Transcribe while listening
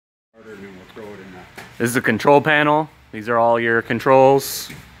throw it in there. This is a control panel. These are all your controls.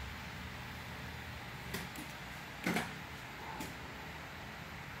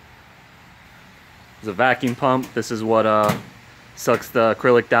 There's a vacuum pump. This is what sucks the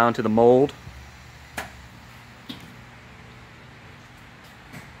acrylic down to the mold.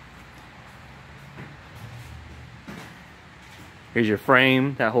 Here's your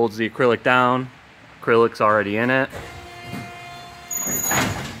frame that holds the acrylic down. Acrylic's already in it.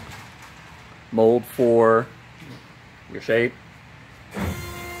 Mold for your shape.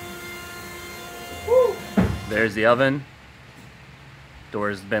 Woo! There's the oven.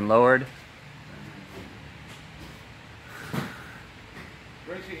 Door's been lowered.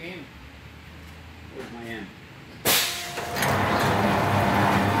 Where's your end? Where's my end?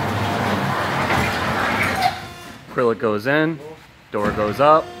 Acrylic goes in. Door goes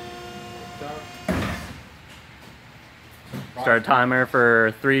up. Start a timer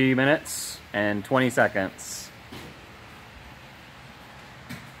for 3 minutes and 20 seconds.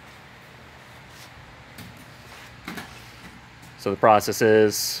 So the process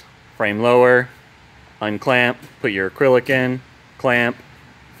is frame lower, unclamp, put your acrylic in, clamp,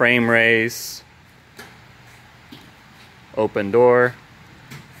 frame raise, open door,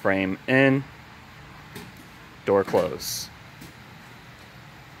 frame in, door close.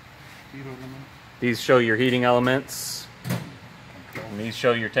 These show your heating elements, and these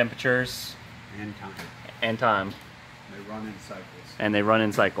show your temperatures And time. and time. They run in cycles. And they run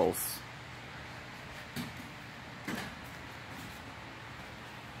in cycles.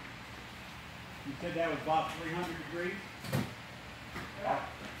 You said that was about 300 degrees? Yeah.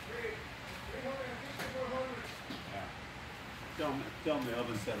 350 to 400. Yeah. Tell them the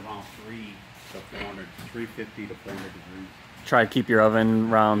oven set around 350 to 400 degrees. Try to keep your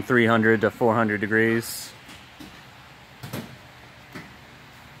oven around 300 to 400 degrees.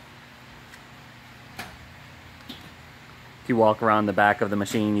 If you walk around the back of the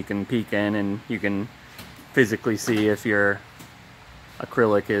machine, you can peek in and you can physically see if your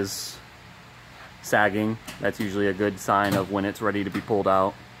acrylic is sagging. That's usually a good sign of when it's ready to be pulled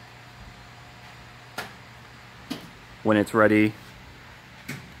out. When it's ready,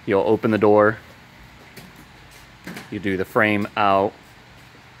 you'll open the door. You do the frame out,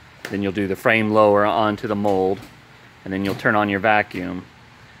 then you'll do the frame lower onto the mold, and then you'll turn on your vacuum,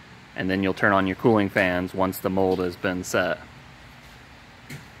 and then you'll turn on your cooling fans once the mold has been set.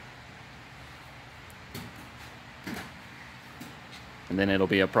 And then it'll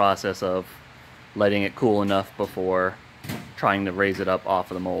be a process of letting it cool enough before trying to raise it up off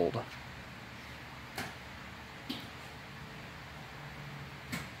of the mold.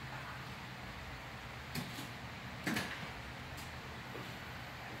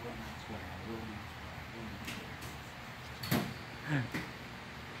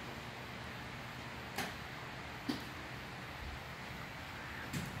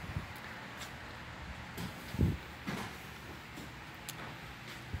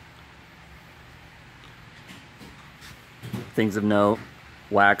 Things of note: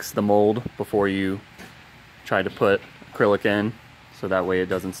 wax the mold before you try to put acrylic in, so that way it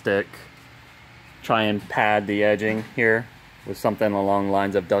doesn't stick. Try and pad the edging here with something along the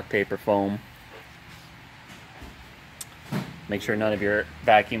lines of duct tape or foam. Make sure none of your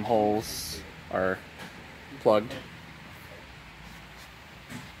vacuum holes are plugged.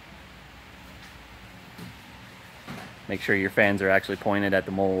 Make sure your fans are actually pointed at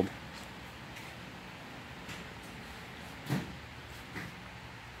the mold.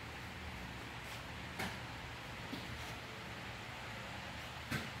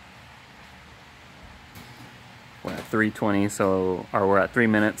 We're at 3:20, so, or we're at 3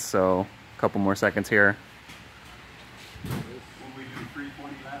 minutes, so a couple more seconds here. Will we do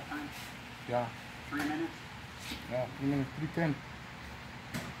 320 last time? Yeah. 3 minutes? Yeah, 3 minutes, 3:10.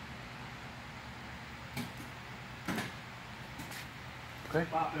 Okay.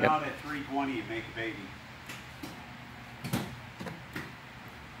 Pop it Yep. out at 320 and make a baby.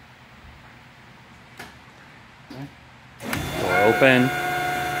 Door open,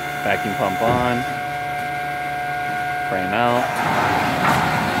 vacuum pump on, frame out.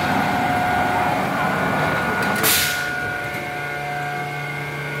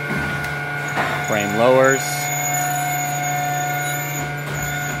 Frame lowers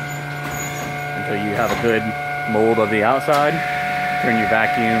until you have a good mold of the outside. Turn your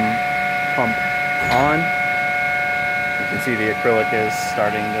vacuum pump on. You can see the acrylic is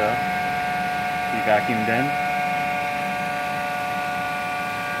starting to be vacuumed in.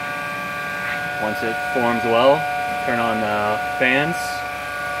 Once it forms well, turn on the fans.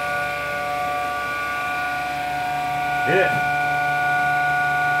 Hit it.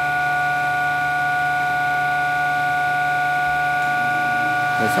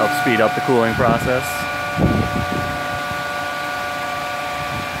 This helps speed up the cooling process.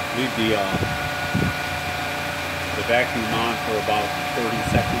 Leave the vacuum on for about 30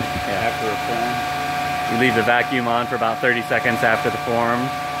 seconds after it forms. You leave the vacuum on for about 30 seconds after the form.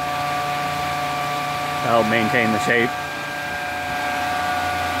 That'll maintain the shape.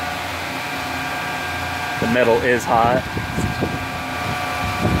 The metal is hot.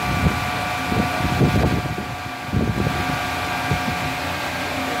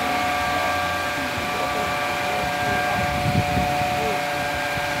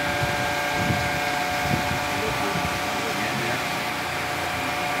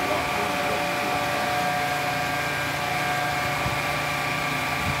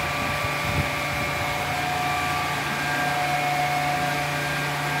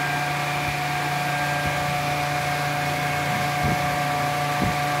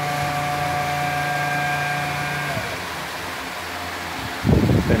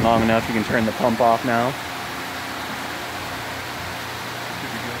 Been long enough, you can turn the pump off now.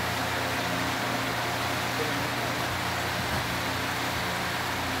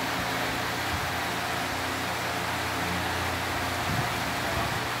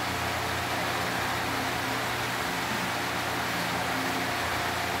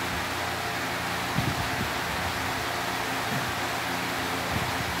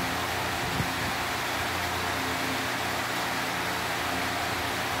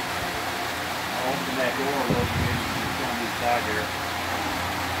 Open that door a little bit, you can film inside here.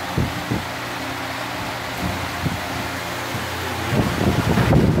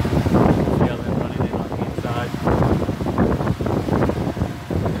 The oven running in on the inside.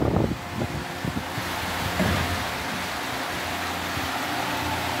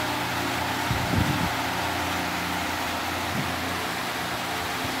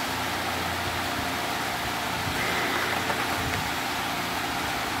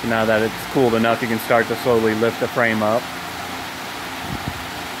 Now that it's cooled enough, you can start to slowly lift the frame up.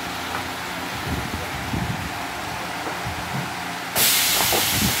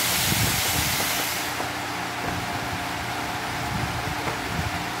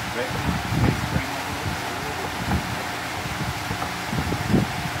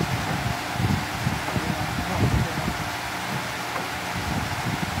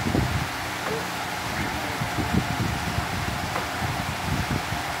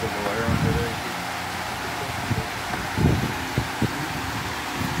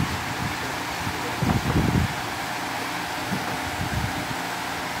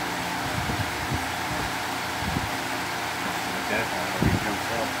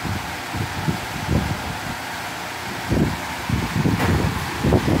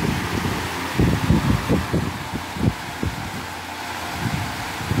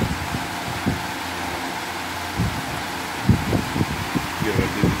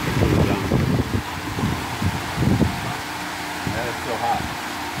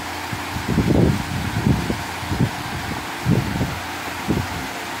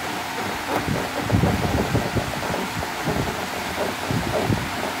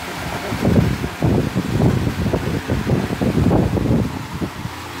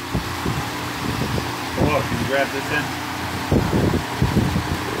 Grab this in.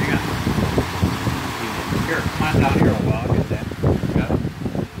 Hang on. Here, come on down here a while. I'll get that. Got it?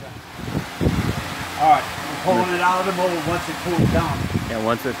 Alright, we're pulling it out of the mold once it cools down. Yeah,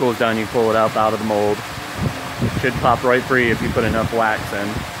 once it cools down, you pull it up out of the mold. Should pop right free if you put enough wax in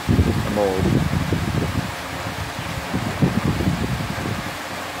the mold.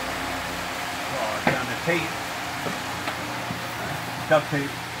 Oh, it's on the tape. Duct tape.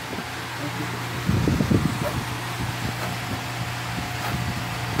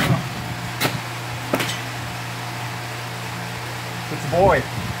 It's a boy.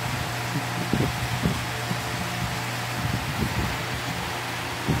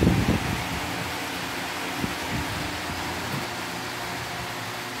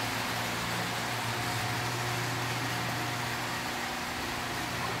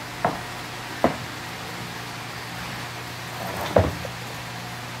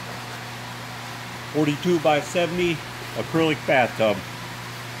 .42 by 70 acrylic bathtub.